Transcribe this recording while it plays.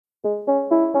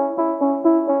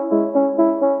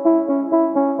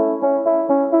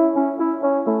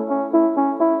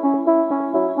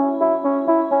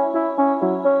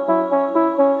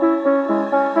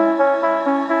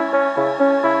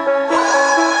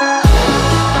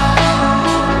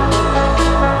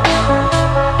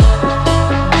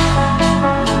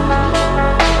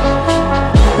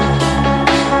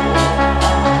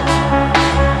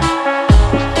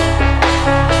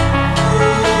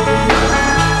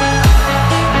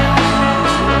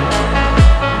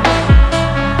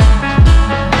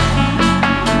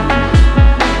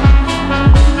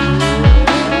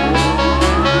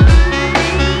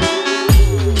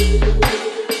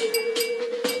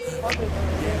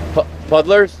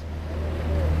Puddlers?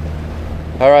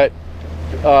 All right,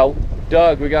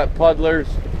 Doug, we got puddlers.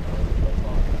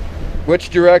 Which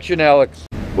direction, Alex?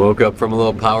 Woke up from a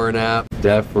little power nap.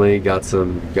 Definitely got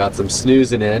some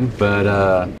snoozing in,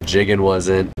 but jigging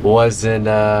wasn't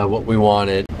what we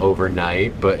wanted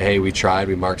overnight. But hey, we tried.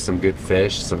 We marked some good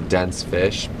fish, some dense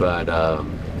fish, but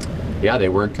yeah, they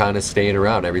weren't kind of staying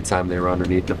around. Every time they were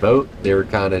underneath the boat, they were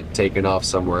kind of taking off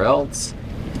somewhere else.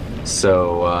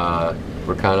 So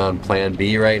we're kind of on plan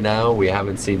B right now. We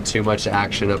haven't seen too much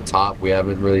action up top. We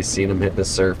haven't really seen them hit the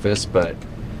surface, but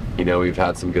you know, we've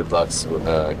had some good luck with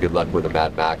the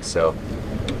Madmacs. So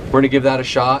we're gonna give that a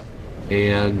shot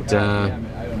and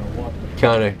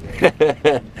kind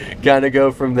of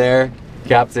go from there.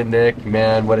 Captain Nick,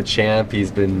 man, what a champ.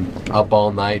 He's been up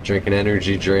all night drinking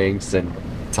energy drinks and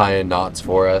tying knots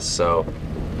for us. So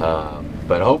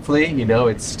but hopefully, you know,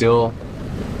 it's still,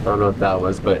 I don't know what that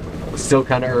was, but still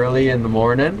kind of early in the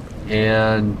morning,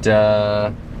 and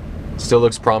still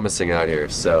looks promising out here.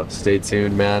 So stay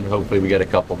tuned, man. Hopefully we get a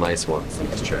couple nice ones on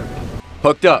this trip.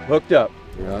 Hooked up.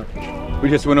 Yeah. We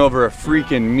just went over a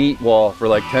freaking meat wall for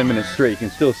like 10 minutes straight. You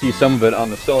can still see some of it on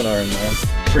the sonar in there.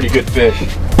 Pretty good fish.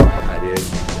 I did.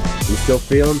 You still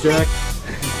feel him, Jack?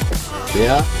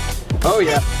 Yeah? Oh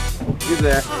yeah, he's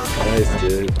there. Nice,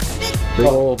 dude. Big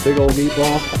old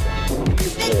meatball.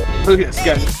 Look at this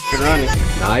guy running.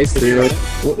 Nice, dude.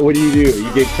 What do? You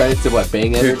give credit to what,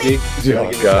 Bang Energy?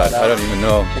 Oh God, I don't even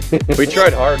know. We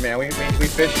tried hard, man. We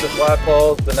fished the flat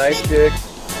balls, the knife kicks.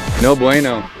 No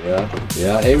bueno. Yeah.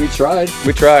 Hey, we tried.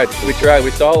 We saw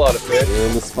a lot of fish. We're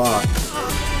in the spot.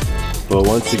 But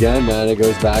once again, man, it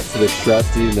goes back to the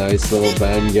trusty, nice little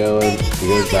bend going. It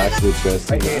goes back to the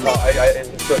trusty.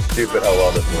 It's so stupid how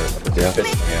well this works. Yeah.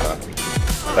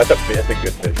 That's a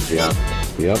good fish. Yeah.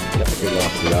 Yep. Good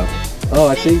luck. Yeah. Oh,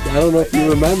 I don't know if you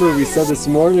remember, we said this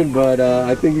morning, but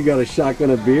I think we got a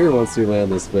shotgun of beer once we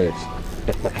land this fish.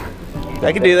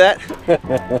 I can do that.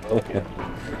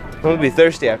 I'm gonna be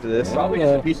thirsty after this. Probably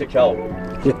just a piece of kelp.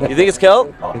 You think it's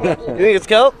kelp? You think it's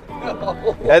kelp?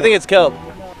 I think it's kelp.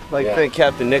 Like to thank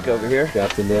Captain Nick over here.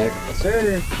 Captain Nick.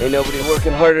 Sir. Ain't nobody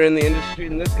working harder in the industry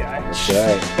than this guy. That's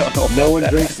right. No one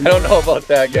drinks. I don't know about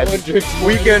that guy. No one drinks.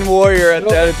 Weekend warrior at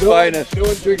its finest. No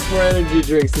one drinks more energy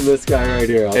drinks than this guy right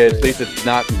here. At least it's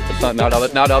not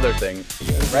other things.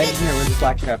 Right in here, where's the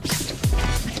black traps?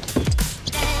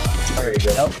 There you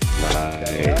go. Nope.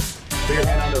 Nice. Put your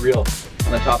hand on the reel.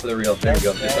 On the top of the reel. There you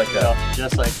go. Just like that.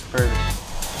 Just like perfect.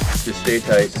 Just stay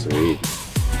tight. Sweet.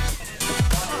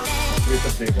 Here's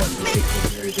the big one.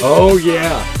 Oh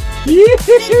yeah!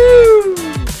 Yee-hoo!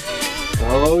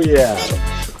 Oh yeah!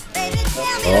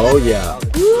 Oh yeah!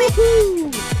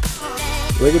 Woo-hoo!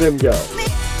 Look at him go!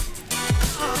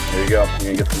 There you go. I'm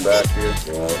gonna get some back here.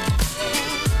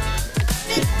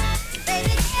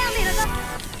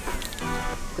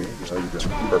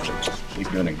 Perfect.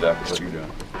 Keep doing exactly what you're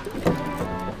doing.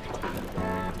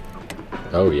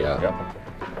 Oh yeah! Yep.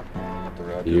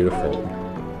 Beautiful.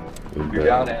 You're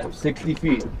down at 60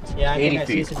 feet. Yeah, I 80 think I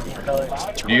feet. see some different colors.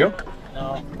 Do you?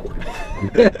 No.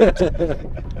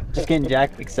 Just getting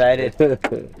Jack excited.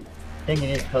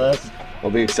 Thinking it's close.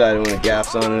 I'll be excited when it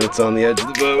gaffs on and it's on the edge of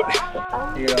the boat.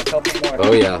 You got a couple more.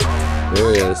 Oh yeah! There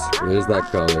he is. There's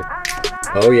that color.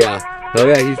 Oh yeah! Oh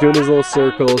yeah! He's doing his little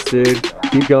circles, dude.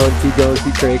 Keep going, keep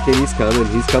cranking. He's coming.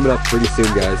 He's coming up pretty soon,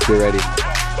 guys. Get ready.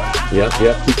 Yep.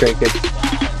 Keep cranking. Get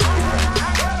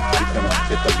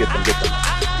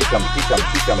them.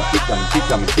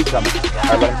 Keep coming. All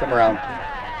right, let him come around.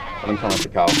 Let him come with the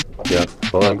cow. Yeah,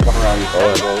 hold on. Come around.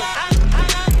 Hold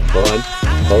on.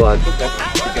 Okay.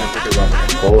 He's gonna take a run.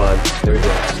 Hold on. There we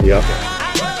go. Yep.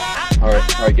 Okay. All right,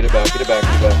 get it back.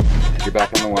 You're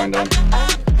back on the wind down.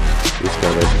 He's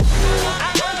coming.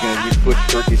 He's switch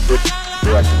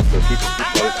directions, so keep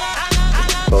close.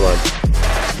 Hold on.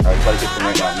 All right, try to get him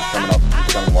right now. He's coming up.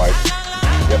 He's coming wide.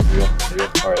 Yep, real.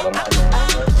 All right, let him come around.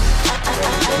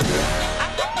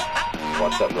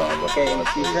 Watch that rod. Watch Okay, that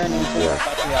rod. she's turning. Yeah.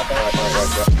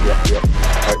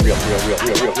 Reel.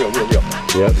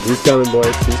 Yep, he's coming,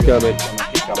 boys. He's coming.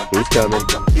 Keep coming. He's coming.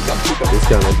 Keep coming. He's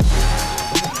coming.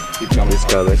 Keep coming. He's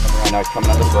coming. Right now he's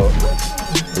coming out of the boat.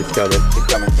 He's coming. Keep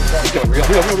coming. Keep coming.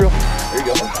 Reel. There you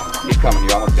go. Keep coming.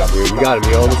 You almost got him. You got him.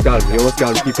 You almost got him. You almost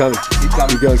got him. Keep coming. Keep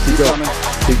coming. Keep going. Keep going.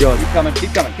 Keep going. Keep coming.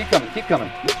 Keep coming. Keep coming. Keep coming.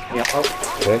 Yeah. Oh.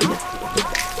 Okay.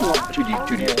 Too deep.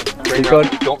 Too deep. Keep going.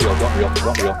 Don't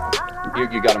reel.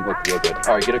 You got him hooked real good.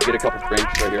 All right, get a couple springs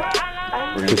right here.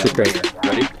 We're gonna Push the crank.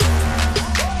 Ready?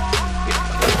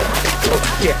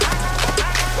 Yeah.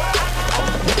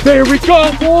 There we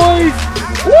go, boys!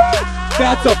 Woo!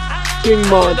 That's a f***ing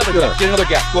monster. Get another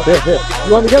gap. Go Here, ahead. here.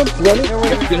 You want to get him? You want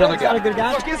me? Get another gap. Got a good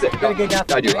gap? What is it? Got a good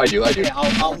gap? I do. Okay,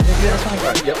 I'll give you a sign.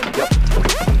 Yep.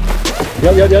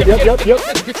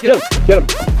 Get him.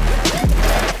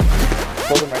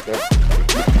 Hold him right there.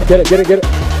 Get it.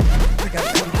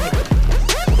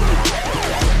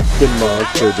 Good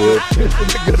monster, dude. It's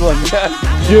a good one, man.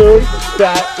 Dude,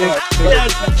 that is...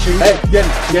 Hey, get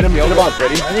him on.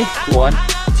 Ready? 1,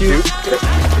 2, 3.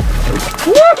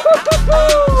 Woo!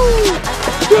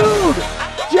 Dude!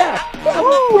 Jack! That's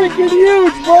freaking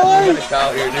huge, boys! It's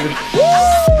out here, dude.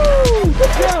 Woo!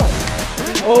 Good job!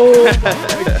 Oh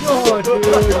my god,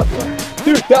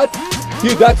 dude!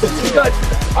 Dude, that's a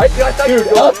I thought you were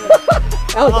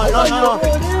Alex,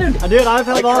 No. Dude, I've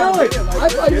held on. I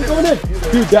thought you were going in.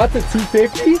 Dude, that's a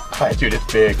 250? Dude, it's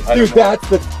big. Dude,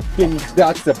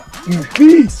 that's the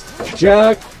beast,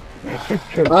 Jack.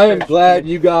 I am glad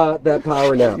you got that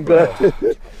power nap.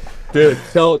 Dude,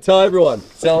 tell everyone.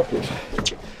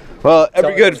 Well,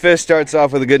 every good fish starts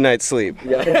off with a good night's sleep.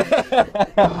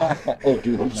 Oh,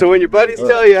 dude. So when your buddies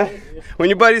tell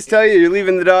you you're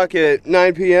leaving the dock at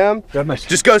 9 p.m.,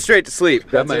 just go straight to sleep.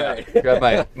 Grab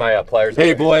my pliers.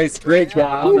 Hey, boys, great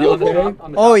calves.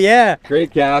 Oh, yeah.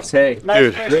 Great calves. Hey,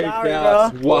 Dude. great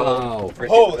calves. Wow.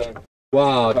 Holy.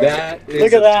 Wow, that is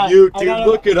Look at that. Dude, I got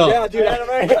look him. it up. Yeah, dude, I got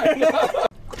him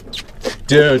right.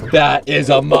 Dude, that is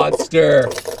a monster.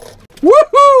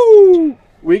 Woohoo!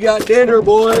 We got dinner,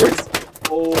 boys.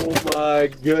 Oh my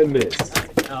goodness.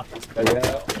 I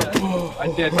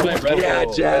did my red Yeah,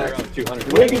 Bull Jack. around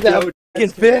 200. Look at that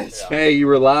Fucking fish. Hey, you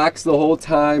relaxed the whole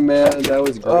time, man. That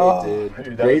was great,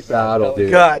 dude. Great battle,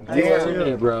 dude. God You earned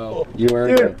it, bro. You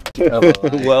earned it. Come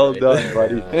on. Well done,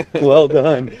 buddy. Well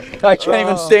done. I can't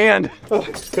even stand.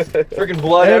 Freaking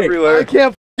blood Hey, everywhere. I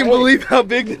can't fucking believe how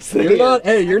big this thing You're is. not.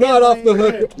 Hey, you're not off the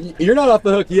hook. You're not off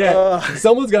the hook yet.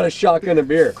 Someone's got a shotgun of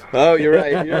beer. Oh, you're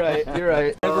right. You're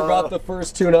right. Whoever brought the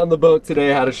first tuna on the boat today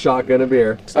had a shotgun of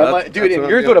beer. Dude, that's and what yours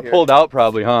I'm would have doing pulled out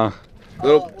probably, huh?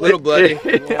 Little bloody. I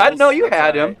didn't know you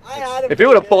had him. I had him. If it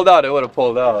would have pulled out, it would have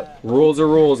pulled out. Rules are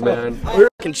rules, man.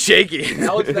 Fucking shaky.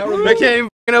 Alex and I were I can't even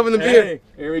fucking open the beer. Hey,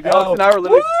 here we Alex go. and I were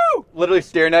literally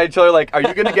staring at each other like, are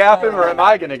you gonna gaff him or am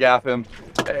I gonna gaff him?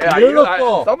 Yeah,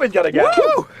 Beautiful. Somebody's gotta gaff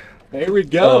him. Here we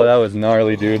go. Oh, that was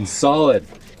gnarly, dude. Solid.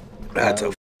 That's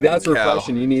a That's cow.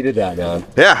 refreshing. You needed that, man.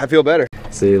 Yeah, I feel better.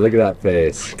 See, look at that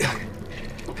face.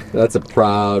 That's a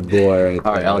proud boy right there.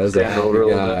 All right, Alex, That's a stand over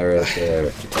a happy little guy right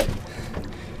there.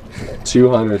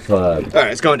 200 club. All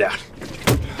right, it's going down.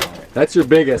 That's your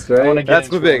biggest, right?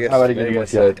 That's my biggest. How about I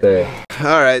Biggest right there.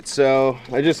 All right, so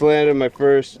I just landed my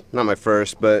first cow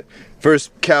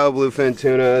bluefin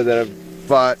tuna that I've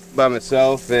fought by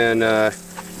myself, and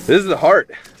this is the heart.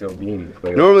 Still beating.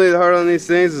 Clearly. Normally the heart on these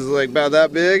things is like about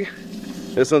that big.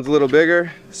 This one's a little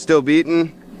bigger, still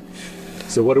beating.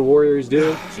 So what do warriors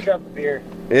do? She grabbed the beer.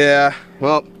 Yeah,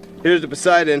 well, here's the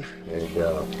Poseidon. There you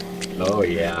go. Oh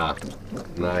yeah.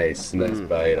 Nice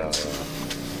bite on that.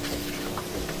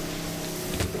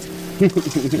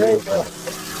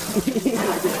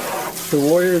 The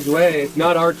warrior's way. It's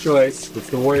not our choice. It's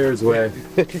the warrior's way.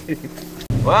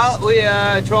 Well, we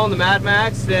trolling the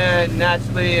Madmacs, and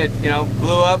naturally it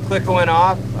blew up, clicker went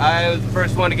off. I was the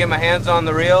first one to get my hands on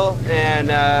the reel and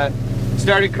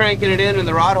started cranking it in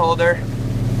the rod holder,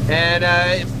 and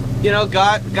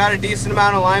got a decent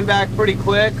amount of line back pretty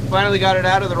quick. Finally got it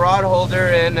out of the rod holder,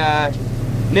 and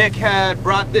Nick had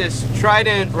brought this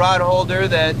Trident rod holder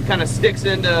that kind of sticks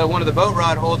into one of the boat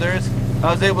rod holders. I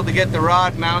was able to get the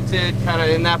rod mounted kind of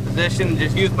in that position,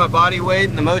 just use my body weight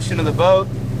and the motion of the boat,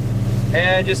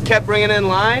 and just kept bringing in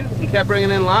line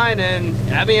and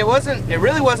I mean it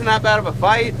really wasn't that bad of a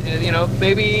fight,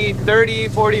 maybe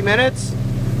 30-40 minutes.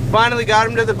 Finally got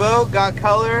him to the boat, got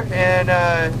color, and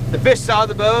the fish saw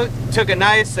the boat, took a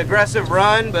nice aggressive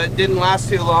run, but didn't last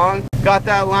too long. Got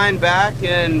that line back,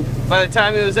 and by the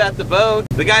time he was at the boat,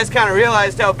 the guys kind of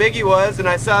realized how big he was, and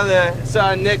I saw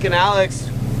Nick and Alex,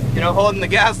 holding the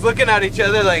gas, looking at each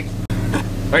other like,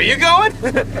 Are you going?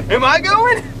 Am I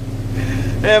going?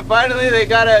 And finally they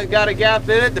got a gap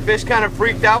in it. The fish kind of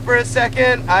freaked out for a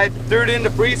second. I threw it into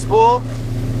free spool,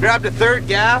 grabbed a third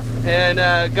gaff,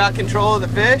 and got control of the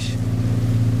fish.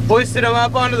 Hoisted him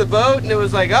up onto the boat, and it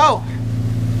was like, oh,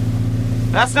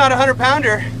 that's not a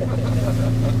 100-pounder.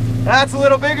 That's a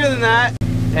little bigger than that.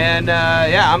 And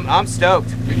yeah, I'm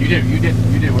stoked. You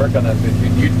did work on that fish.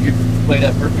 You played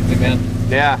that perfectly, man.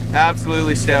 Yeah,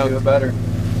 absolutely stoked. Do it better.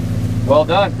 Well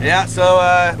done. Yeah,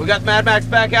 so we got the Madmacs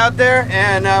back out there,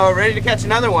 and we're ready to catch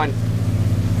another one.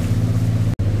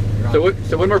 So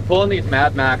when we're pulling these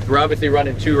Madmacs, we're obviously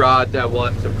running 2 rods at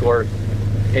once, of course.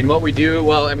 And what we do,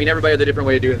 well, I mean, everybody has a different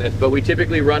way of doing this, but we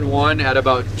typically run one at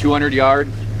about 200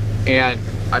 yards, and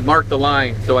I mark the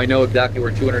line so I know exactly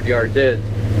where 200 yards is.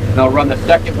 And I'll run the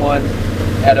second one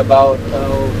at about,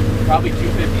 probably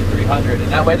 250, 300,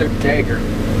 and that way they're staggered.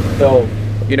 So,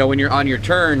 you know, when you're on your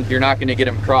turn, you're not gonna get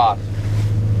them crossed.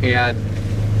 And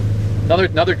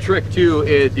another trick too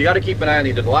is you got to keep an eye on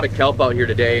these. There's a lot of kelp out here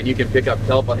today, and you can pick up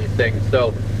kelp on these things.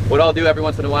 So what I'll do every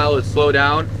once in a while is slow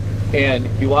down, and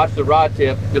if you watch the rod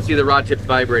tip, you'll see the rod tips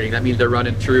vibrating. That means they're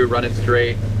running true, running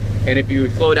straight. And if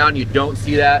you slow down, you don't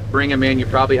see that, bring them in. You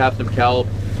probably have some kelp.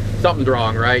 Something's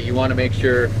wrong, right? You want to make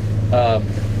sure they're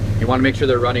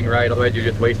running right. Otherwise, you're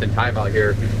just wasting time out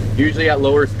here. Usually at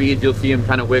lower speeds, you'll see them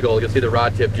kind of wiggle. You'll see the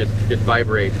rod tip just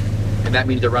vibrate. And that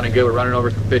means they're running good. We're running over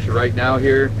some fish right now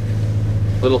here.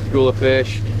 Little school of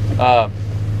fish.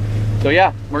 So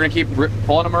yeah, we're gonna keep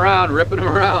pulling them around, ripping them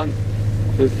around.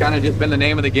 It's kind of just been the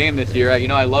name of the game this year. You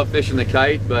know, I love fishing the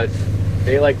kite, but a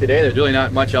day like today, there's really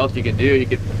not much else you can do. You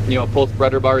could, you know, pull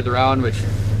spreader bars around, which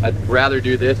I'd rather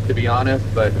do this, to be honest,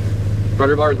 but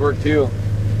spreader bars work too.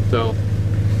 So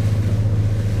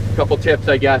a couple tips,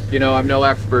 I guess. You know, I'm no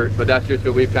expert, but that's just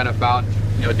what we've kind of found,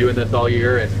 you know, doing this all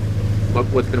year, and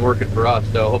what's been working for us.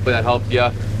 So hopefully that helps you.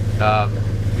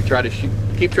 We try to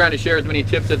keep trying to share as many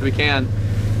tips as we can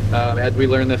as we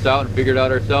learn this out and figure it out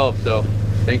ourselves. So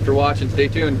thanks for watching. Stay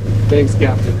tuned. Thanks,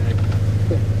 Captain.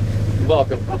 You're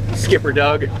welcome, Skipper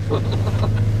Doug.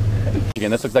 Again,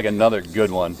 this looks like another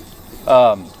good one.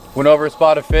 Went over a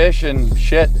spot of fish and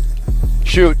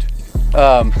shoot.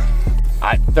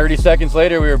 30 seconds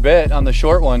later we were bit on the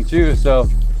short one too, so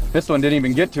this one didn't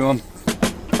even get to him.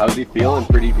 How's he feeling?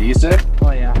 Pretty decent?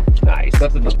 Oh yeah. Nice.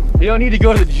 You don't need to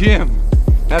go to the gym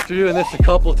after doing this a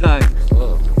couple times.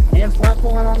 Oh. And flat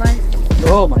pulling all night?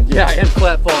 Oh my God. Yeah, and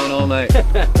flat falling all night.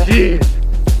 Jeez.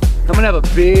 I'm gonna have a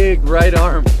big right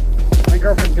arm. My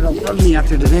girlfriend's gonna love me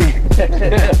after today.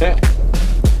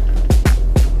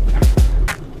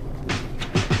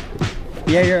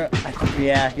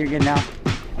 Yeah, you're good now.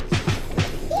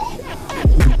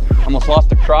 Almost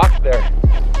lost a croc there.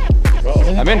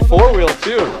 Whoa. I'm in 4-wheel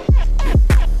too.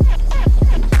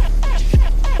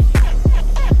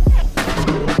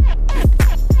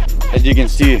 As you can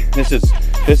see, this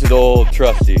is old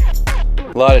trusty.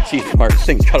 A lot of teeth marks. This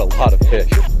thing's got a lot of fish.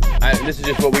 This is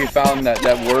just what we found that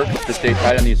works to stay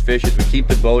tight on these fish is we keep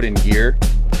the boat in gear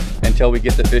until we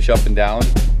get the fish up and down.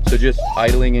 So just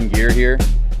idling in gear here,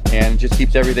 and it just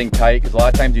keeps everything tight, because a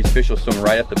lot of times these fish will swim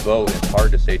right at the boat and it's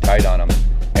hard to stay tight on them.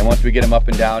 And once we get them up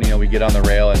and down, you know, we get on the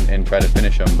rail and try to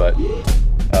finish them. But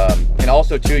and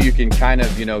also too, you can kind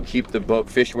of, you know, keep the boat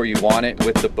fish where you want it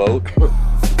with the boat.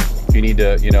 If you need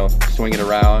to, you know, swing it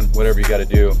around, whatever you got to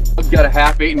do. I've got a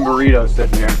half-eaten burrito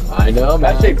sitting here. I know,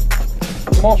 man. I'd say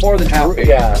come on, more than half-eaten.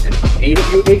 Yeah.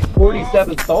 You ate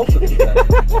 47 salsas.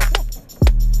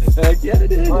 Heck yeah,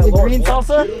 it is. The green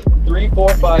salsa? 3,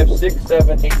 4, 5, 6,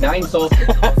 7, 8, 9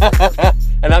 salsas.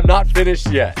 And I'm not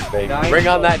finished yet, baby. Bring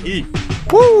on that heat.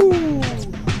 Woo!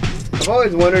 I've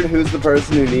always wondered who's the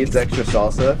person who needs extra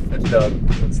salsa. That's Doug.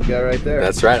 That's the guy right there.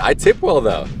 That's right. I tip well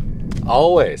though.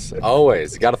 Always,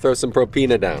 always. Got to throw some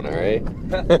propina down, all right?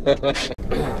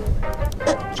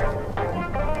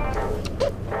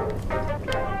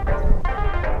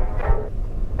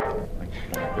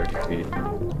 30 feet.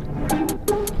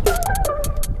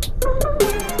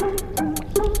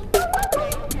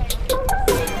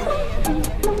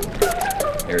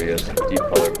 There he is, deep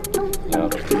color.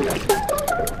 Yep.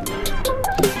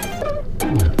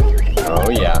 Oh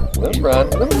yeah. Let him run,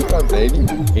 baby.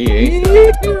 He ate.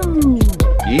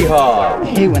 Yeehaw. I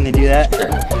hate when they do that.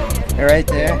 They're right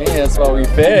there. Yeah, that's why we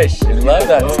fish. We love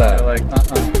that sound. Like,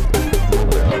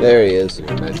 There he is.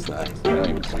 Nice size.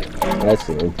 That's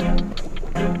him.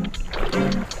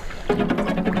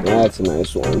 That's a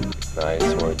nice one.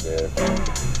 Nice one, dude.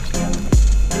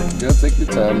 Yeah, take your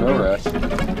time, no rush.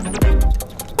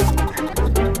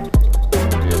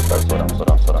 slow down.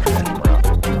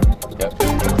 Yep.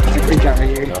 It's a great job right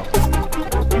here. No.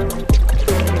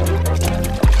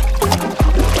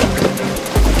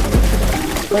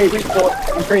 wait,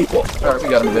 I'm pretty cool. All right, we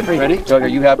got him good. Ready? Jugger,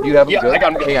 you have him good? I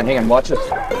got him good. Hang on, watch this.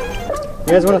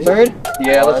 You guys want a third?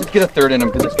 Yeah, let's just get a third in him,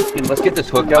 because let's get this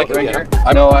hook out right here.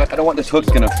 I know, I don't want this hook's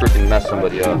gonna freaking mess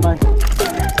somebody up.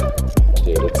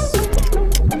 Dude, it's...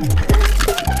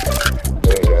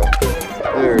 There you go.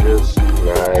 There it is.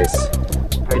 Nice.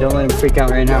 Alright, don't let him freak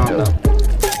out right now. Yeah.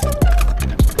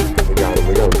 We got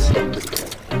him.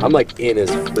 I'm like in his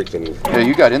freaking... Yeah,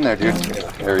 you got in there, dude.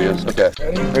 There he is. Okay.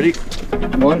 Ready?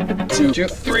 1, 2,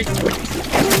 3.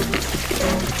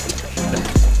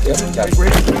 Yep.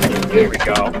 There we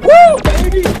go. Woo,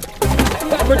 baby!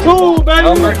 Number 2, baby!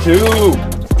 Number 2.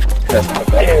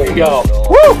 There you go.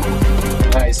 Woo!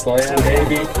 Nice land,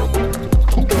 baby.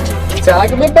 Tag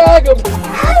him and bag him.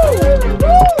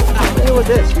 Deal with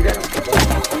this. You got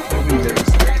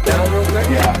Down real quick.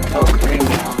 Yeah.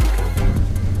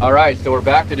 All right, so we're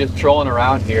back to just trolling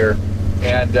around here,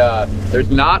 and there's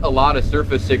not a lot of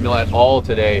surface signal at all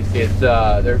today. It's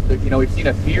you know, we've seen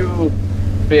a few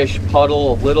fish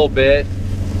puddle a little bit,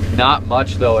 not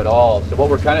much though at all. So what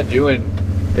we're kind of doing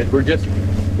is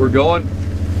we're going,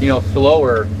 you know,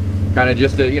 slower, kind of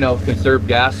just to, you know, conserve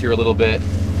gas here a little bit.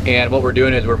 And what we're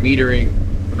doing is when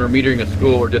we're metering a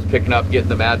school, we're just picking up, getting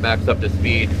the Madmacs up to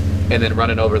speed, and then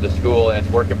running over the school, and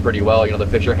it's working pretty well. You know, the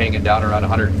fish are hanging down around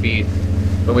 100 feet.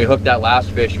 When we hooked that last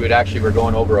fish, we're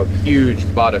going over a huge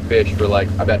spot of fish for like,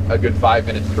 I bet a good 5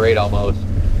 minutes straight almost.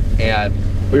 And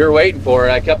we were waiting for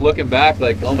it. I kept looking back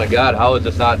like, oh my God, how has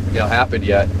this not, you know, happened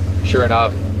yet? Sure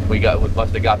enough, we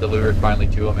must have got the lures finally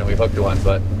to them, and we hooked one.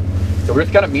 But so we're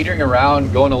just kind of metering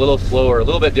around, going a little slower, a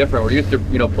little bit different. We're used to,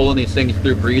 you know, pulling these things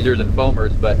through breezers and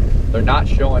foamers, but they're not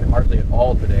showing hardly at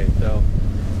all today. So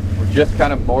we're just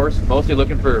kind of mostly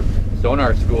looking for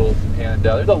sonar schools, and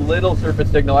there's a little surface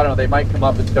signal. I don't know, they might come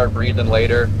up and start breathing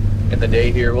later in the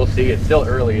day here. We'll see. It's still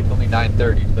early. It's only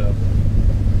 9:30, so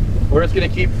we're just gonna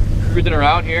keep cruising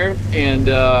around here, and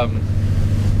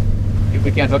if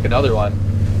we can't hook another one,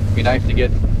 it'd be nice to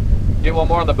get one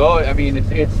more on the boat. I mean,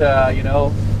 it's you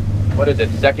know, what is it,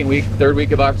 second week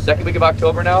of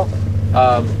October now.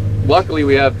 Luckily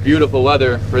we have beautiful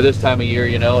weather for this time of year.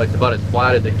 You know, it's about as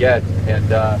flat as it gets,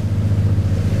 and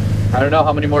I don't know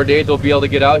how many more days we'll be able to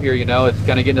get out here. You know, it's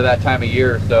kind of getting to that time of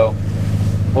year, so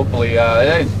hopefully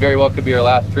it very well could be our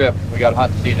last trip. We got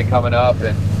hunting season coming up,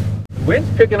 and the wind's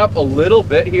picking up a little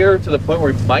bit here to the point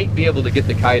where we might be able to get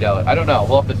the kite out. I don't know,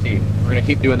 we'll have to see. We're gonna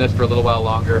keep doing this for a little while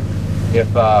longer. If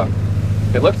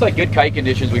it looks like good kite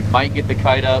conditions, we might get the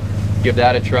kite up, give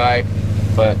that a try.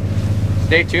 But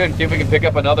stay tuned, see if we can pick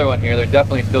up another one here. There's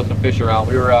definitely still some fish around.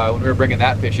 We were when we were bringing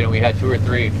that fish in, we had 2 or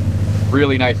 3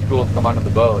 really nice schools come onto the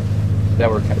boat that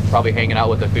were probably hanging out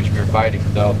with the fish we were fighting.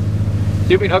 So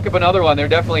see if we can hook up another one. They're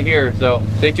definitely here, so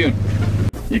stay tuned.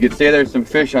 You could say there's some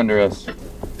fish under us.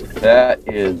 That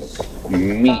is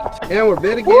meat. And we're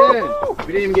bit again. Woo!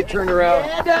 We didn't even get turned around.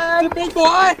 It's a big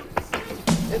boy.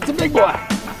 It's a big boy.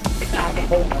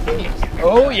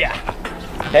 Oh yeah.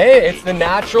 Hey, it's the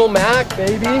natural Mac,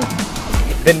 baby.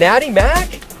 The Natty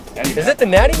Mac? Is it the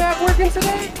Natty Mac working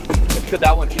today? Let's get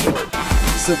that one short.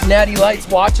 So if Natty Light's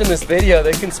watching this video,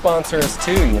 they can sponsor us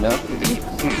too, you know?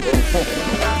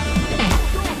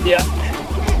 Yeah.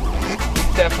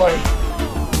 Definitely.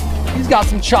 He's got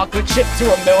some chocolate chip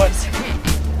to him, boys.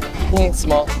 He ain't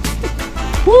small.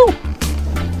 Woo!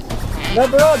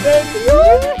 Number up, baby!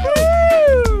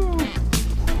 Woo-hoo!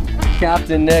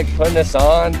 Captain Nick putting us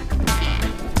on.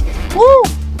 Woo!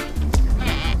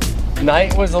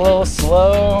 Night was a little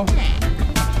slow.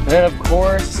 And then of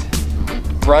course,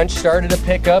 brunch started to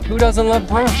pick up. Who doesn't love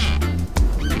brunch?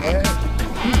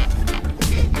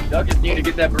 Doug just need to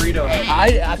get that burrito out.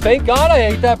 I thank God I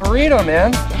ate that burrito,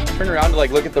 man. Turn around to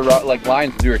like look at the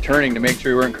lines as we were turning to make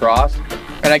sure we weren't crossed.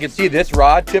 And I could see this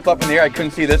rod tip up in the air. I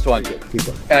couldn't see this one.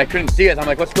 And I couldn't see it. I'm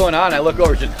like, what's going on? I look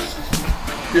over, just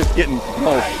getting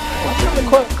smoked. A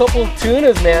couple of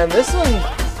tunas, man. This one,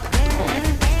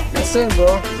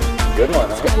 bro. Good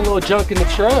one, It's huh? got a little junk in the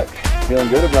trunk. Feeling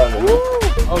good about it. Woo!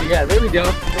 Oh yeah, there we go.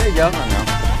 There you go.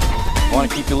 I want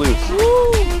to keep you loose.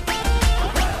 Woo!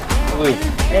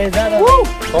 Hey, is that a... Woo!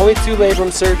 Only 2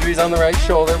 labrum surgeries on the right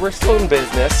shoulder. We're still in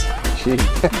business.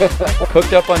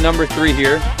 Hooked up on number 3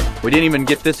 here. We didn't even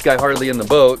get this guy hardly in the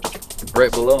boat,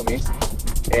 right below me.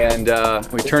 And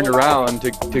we turned around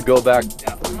to go back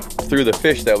through the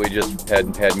fish that we just had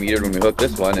metered when we hooked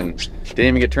this one, and didn't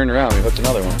even get turned around. We hooked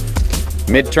another one.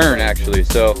 Mid-turn actually,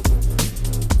 so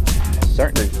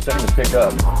starting to pick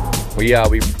up. We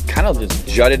kind of just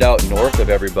jutted out north of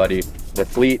everybody. The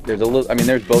fleet, there's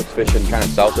boats fishing kind of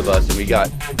south of us, and we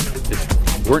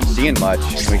weren't seeing much.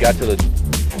 We got to the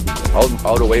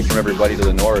out away from everybody to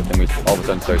the north, and we all of a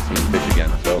sudden start seeing fish again.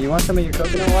 So You want some of your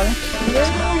coconut water?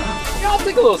 Yeah, I'll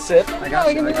take a little sip. I got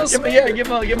you. give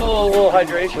him a little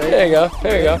hydration. There you go.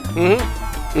 There you go.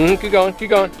 Keep going. Keep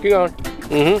going. Keep going.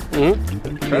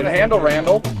 Try to handle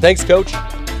Randall. Thanks, coach.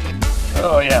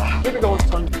 Oh yeah.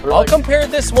 I'll compare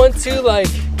this one to like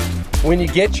when you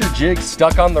get your jig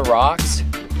stuck on the rocks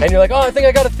and you're like, oh, I think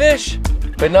I got a fish.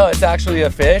 But no, it's actually a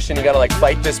fish and you gotta like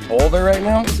fight this boulder right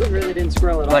now. This one really didn't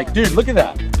swirl at all. Like, dude, look at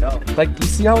that. No. Like, you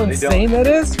see how insane that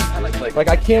is? Like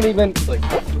I can't even,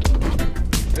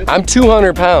 I'm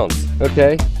 200 pounds,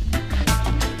 okay?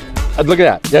 Look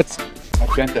at that, that's. I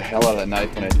bent the hell out of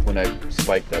that knife when I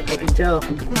spiked that I thing. can tell.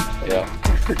 Yeah.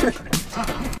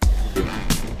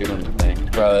 Doing the thing.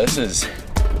 Bro, this is.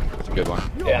 It's a good one.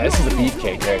 Yeah, this is a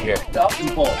beefcake right here. Stop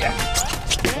and pull. Yeah.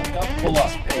 Pull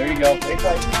up. There you go. Stay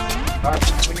tight. All right,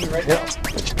 swing right now.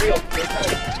 Reel. Stay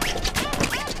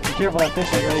tight. Be careful that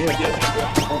fish right here.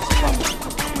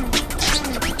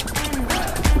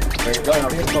 There you go.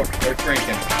 They're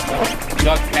cranking.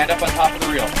 Doug, hand up on top of the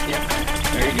reel. Yep.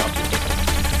 There you go.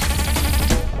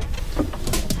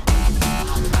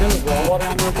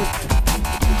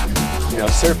 You know,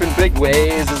 surfing big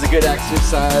waves is a good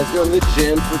exercise. Going to the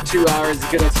gym for 2 hours is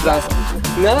a good exercise.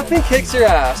 Nothing kicks your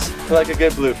ass like a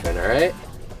good bluefin, all right?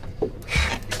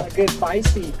 A good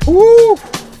feisty. Woo!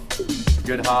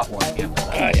 Good hot one. Yeah.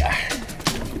 Oh, yeah.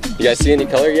 You guys see any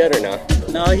color yet or no?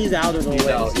 No, he's out of the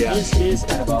way. out, yeah.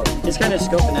 He's kind of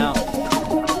scoping out.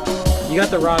 You got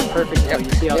the rod perfect though. You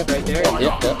see how it's right there? Yep, I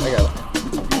got it.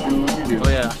 Oh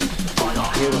yeah.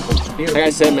 Beautiful. Like I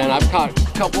said, man, I've caught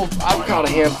a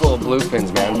handful of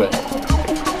bluefins, man, but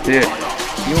dude,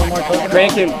 You want more coconut?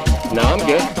 cranking. No, I'm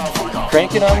good.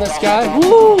 Cranking on this guy.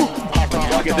 Woo!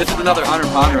 Okay, this is another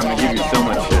 100-pounder. I'm gonna give you so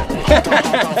much shit.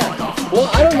 Well,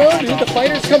 I don't know, dude. The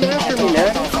fighter's coming after me,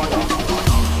 man.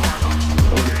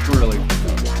 Twirly.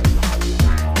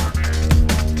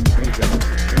 There you go.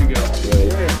 There you go.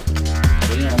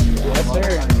 Yes,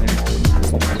 sir.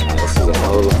 This is a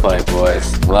hell of a fight, boys.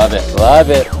 Love it, love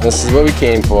it. This is what we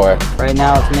came for. Right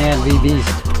now it's man v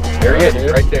beast. There he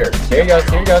is, right there. Here he goes,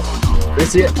 here he goes. You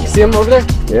see it? You see him over there?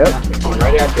 Yep.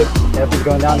 Right at you. Yep, he's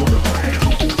going down.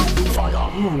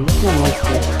 Man, this one looks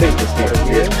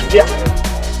good. Yeah.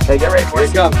 Hey, get ready. Here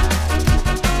he comes.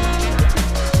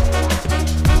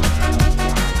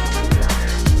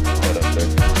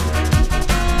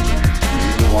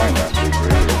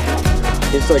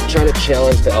 He's like trying to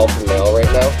challenge the alpha male right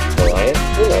now. The lion?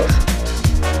 Who knows?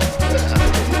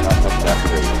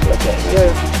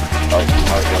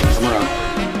 Come around.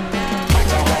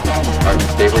 All right,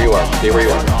 stay where you are. Stay where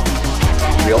you are.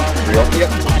 Reel.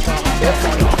 Yep.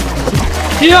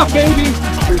 Yeah, baby!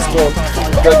 Pretty cool.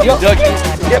 Doug, look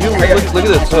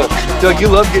at this hook. Doug, you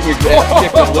love getting your ass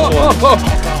kicked on little ones.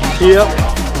 Yep.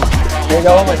 Here you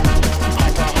go, my.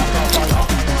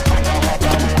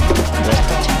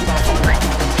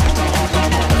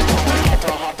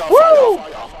 Woo!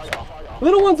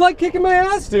 Little ones like kicking my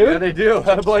ass, dude. Yeah, they do.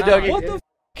 Attaboy, Dougie.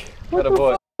 What the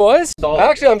Attaboy. boys?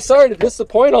 Actually, I'm sorry to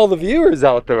disappoint all the viewers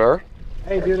out there.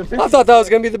 Hey, dude, a fish. I thought that was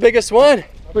gonna be the biggest one,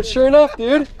 but sure enough,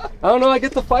 dude, I don't know. I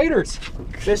get the fighters.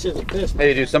 Fish is a fish.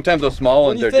 Hey, dude, sometimes those small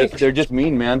ones, do you they're think? just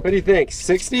mean, man. What do you think?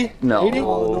 60? No. 80?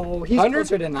 Oh no, he's 100?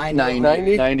 closer to 90.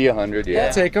 90? 90, 100, yeah.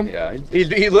 Yeah, take him. Yeah,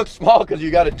 he looks small because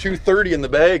you got a 230 in the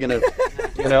bag and a,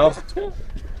 you know.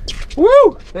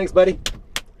 Woo! Thanks, buddy.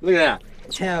 Look at that.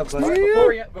 Yeah,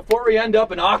 but Before we end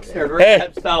up in Oxnard, we're Hey.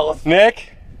 gonna head south. Nick,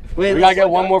 wait, we gotta get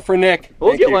one more for Nick.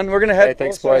 We'll Thank get you. one. We're gonna head. Hey,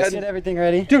 thanks, we'll start boys. get heading- everything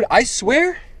ready. Dude, I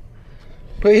swear,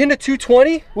 but hitting a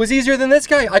 220 was easier than this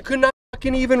guy. I could not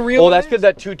fucking even reel. Well, that's because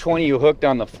that 220 you hooked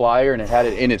on the flyer and it had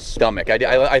it in his stomach.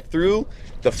 I threw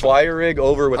the flyer rig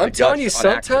over with I'm the telling you, guts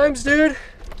on accident. sometimes, dude.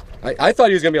 I thought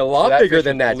he was gonna be a lot That bigger fish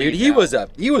than is that, dude. bleeding He out. was a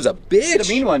bitch. He's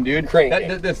a mean one, dude.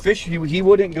 Cranking. The fish he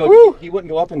wouldn't go. Woo! He wouldn't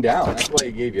go up and down. That's why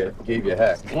he gave you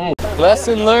heck.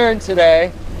 Lesson learned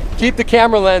today: keep the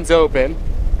camera lens open.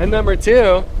 And number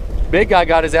two, big guy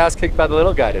got his ass kicked by the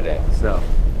little guy today. So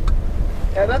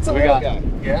Yeah, that's a we got,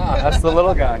 yeah, that's the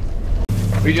little guy.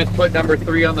 We just put number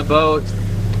 3 on the boat.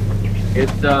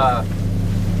 It's about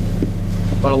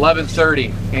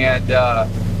 11:30, and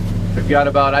we've got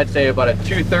about, I'd say about a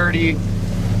 230,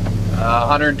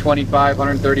 125,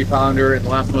 130 pounder, and the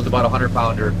last one was about a 100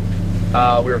 pounder.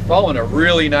 We were following a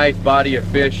really nice body of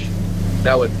fish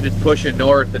that was just pushing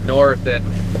north and north, and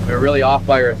we were really off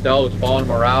by ourselves, following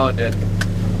them around, and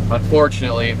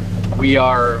unfortunately, we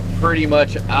are pretty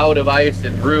much out of ice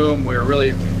and room. We're really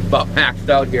about maxed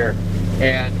out here,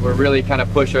 and we're really kind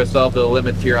of push ourselves to the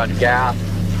limits here on gas.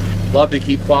 Love to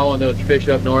keep following those fish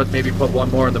up north, maybe put one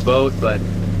more in the boat, but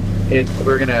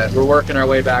we're working our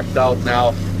way back south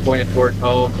now, pointing towards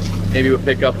home. Maybe we'll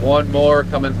pick up one more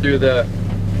coming through the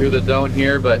zone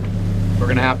here, but we're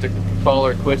gonna have to call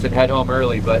our quits and head home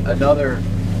early. But another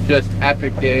just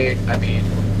epic day. I mean,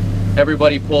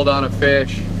 everybody pulled on a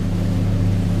fish.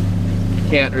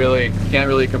 Can't really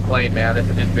complain, man. This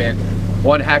has just been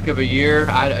one heck of a year.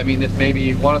 I mean, this may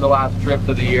be one of the last trips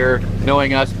of the year.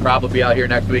 Knowing us, probably be out here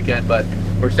next weekend, but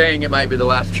we're saying it might be the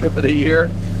last trip of the year.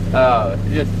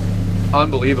 Just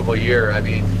unbelievable year. I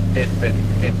mean, it's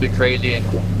been crazy and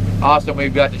awesome.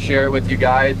 We've got to share it with you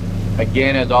guys.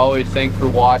 Again, as always, thanks for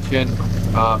watching.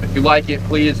 If you like it,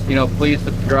 please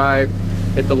subscribe,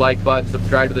 hit the like button,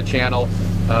 subscribe to the channel.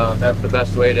 That's the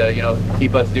best way to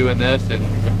keep us doing this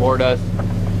and support us.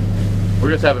 We're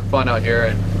just having fun out here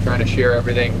and trying to share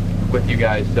everything with you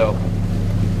guys. So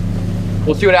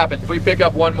we'll see what happens. If we pick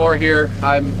up one more here,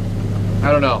 I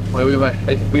don't know.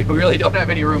 We really don't have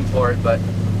any room for it, but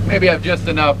maybe have just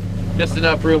enough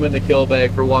room in the kill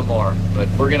bag for one more. But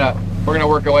we're gonna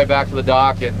work our way back to the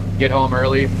dock and get home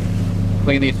early,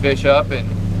 clean these fish up, and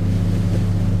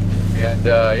get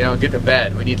to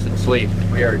bed. We need some sleep.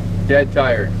 We are dead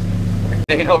tired.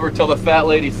 Staying over till the fat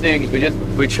lady sings. We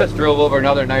just drove over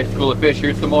another nice school of fish.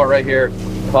 Here's some more right here,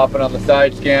 popping on the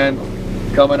side scan,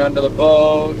 coming under the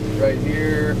boat right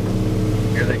here.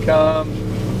 Here they come.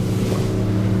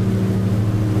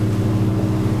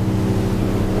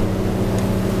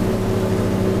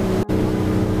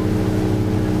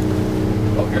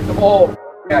 Oh, here's some more.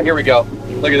 Yeah, here we go.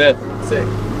 Look at this. Sick.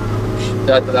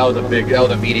 That was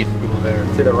a meaty school there.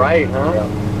 To the right, huh? Yeah.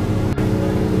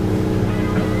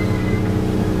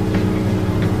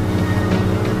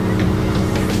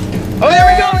 Oh, there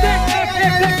we go, Nick!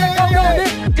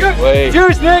 Nick! Wait.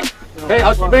 Cheers, Nick! Hey,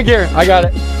 I'll keep Nick here. I got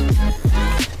it.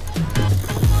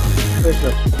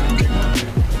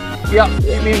 Yeah,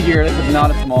 keep me in gear. This is not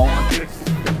a small one.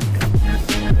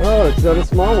 Oh, it's not a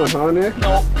small one, huh, Nick?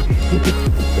 No.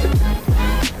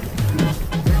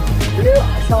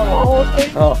 I saw the whole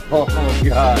thing. Oh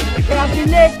God. Captain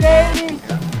Nick, baby.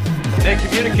 Nick,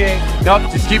 communicate.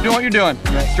 Nope, just keep doing what you're doing.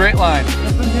 Straight line.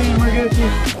 We're good too.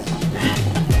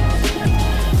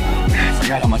 I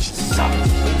forgot how much it sucks.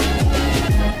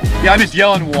 Yeah, I'm just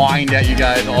yelling whined at you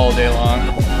guys all day long.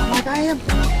 Like I am.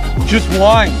 Just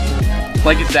whine.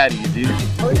 Like it's that easy.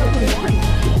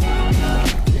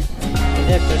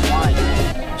 Nick, just wine.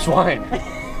 Just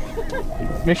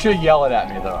whine. Make sure you yell it at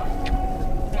me though.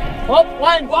 Oh,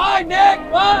 wine. Wine, Nick,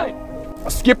 wine!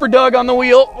 Skipper Doug on the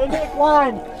wheel. Hey, Nick,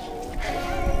 wine.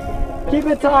 Keep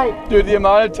it tight. Dude, the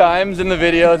amount of times in the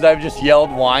videos I've just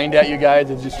yelled whined at you guys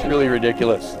is just really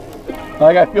ridiculous.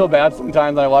 Like, I feel bad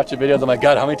sometimes when I watch the videos. I'm like,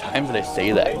 God, how many times did I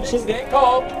say that? Stay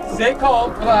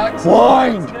calm, relax.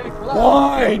 Whined!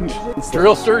 Whined! It's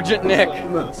Drill Sergeant Nick.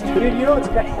 Dude, you know what's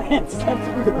great?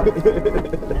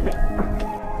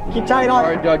 Keep tight on. All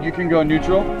right, Doug, you can go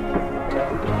neutral.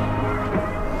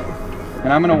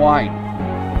 And I'm gonna whine.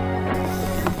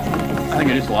 I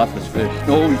think I just lost this fish.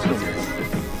 Oh, he's still here.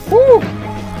 Woo!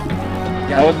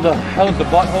 That was the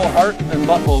butthole heart and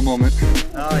butthole moment.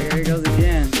 Oh, here he goes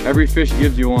again. Every fish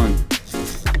gives you one.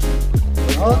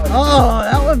 Oh,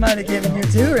 that one might have given you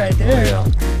two right there. Yeah.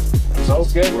 So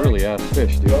good. Really ass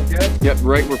fish, dude. Okay. Yep,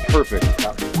 right, we're perfect.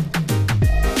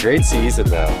 Great season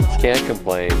though. Can't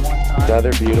complain.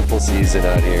 Another beautiful season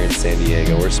out here in San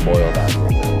Diego. We're spoiled out here.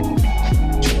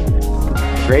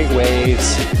 Great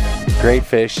waves, great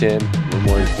fishing.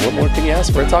 What more can you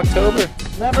ask for? It's October.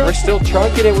 We're still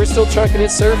trunking it. We're still trunking it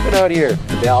surfing out here.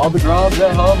 Yeah, all the grubs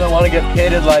at home that want to get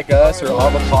pitted like us or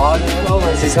avocado.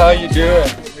 This is how you do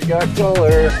it. We got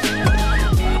color.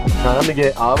 Time to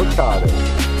get avocado.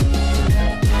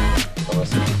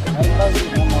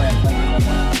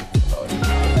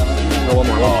 One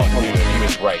more. Oh, he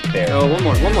was right there. Oh, one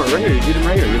more, right here. You get him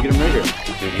right here. You get him right here.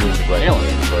 Dude, he was right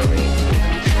there for me.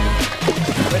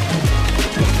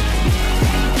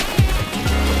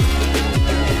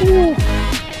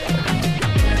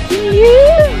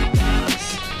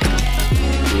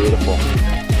 Beautiful.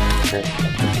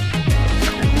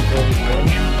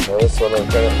 This one on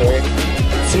kind of three.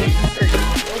 See?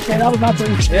 Okay, that was not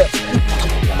three. Yeah.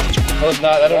 That was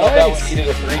not, I don't know if that one needed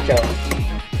a 3 count.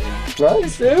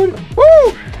 Nice, dude.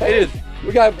 Woo! It is.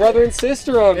 We got brother and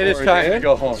sister on board. It is time to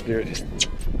go home, dude.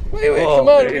 Wait, Oh, come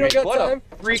on. baby. We don't got What time.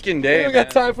 a freaking day, We got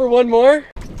time for one more.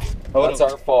 Oh, That's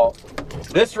our fault.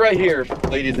 This right here,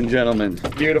 ladies and gentlemen,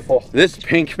 Beautiful. this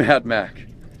pink Madmac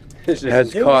has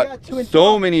Dude, we caught got 2 and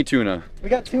so many tuna. We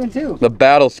got 2 and 2. The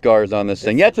battle scars on this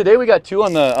thing. Yeah, today we got 2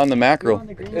 on the mackerel.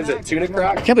 Is it tuna I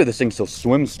crack? can't believe this thing still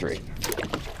swims straight.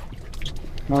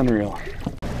 Unreal.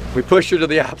 We pushed her to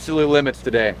the absolute limits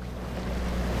today.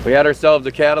 We had ourselves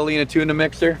a Catalina tuna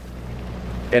mixer,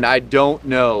 and I don't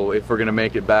know if we're gonna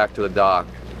make it back to the dock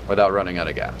without running out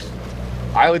of gas.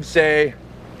 I would say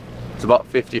it's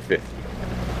about 50-50,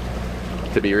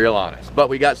 to be real honest. But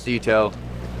we got sea tow.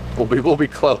 We'll be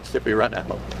close if we run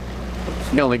out. It's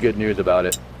the only good news about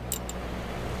it.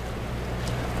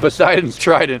 Poseidon's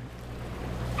Trident.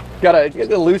 It got a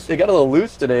little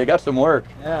loose today. It got some work.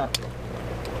 Yeah.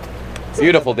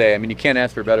 Beautiful day. I mean, you can't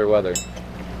ask for better weather.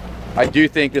 I do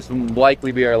think this will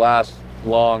likely be our last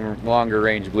longer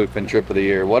range bluefin trip of the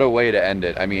year. What a way to end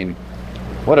it. I mean,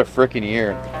 what a freaking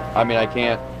year. I mean, I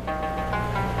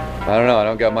don't know. I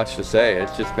don't got much to say.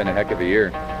 It's just been a heck of a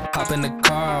year. Hop in the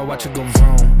car, watch it go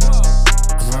vroom,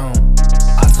 vroom.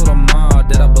 I told her mom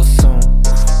that I blow soon.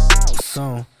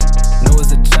 Know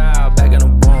as a child, back in the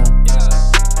womb.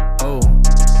 Oh,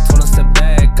 told her step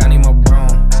back, I need my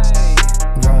room.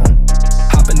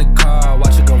 Hop in the car,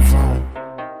 watch it go vroom.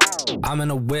 I'm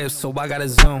in a whip, so I gotta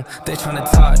zoom. They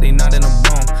tryna talk, they not in a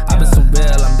room. I've been so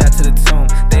real, I'm dead to the tomb.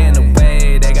 They in the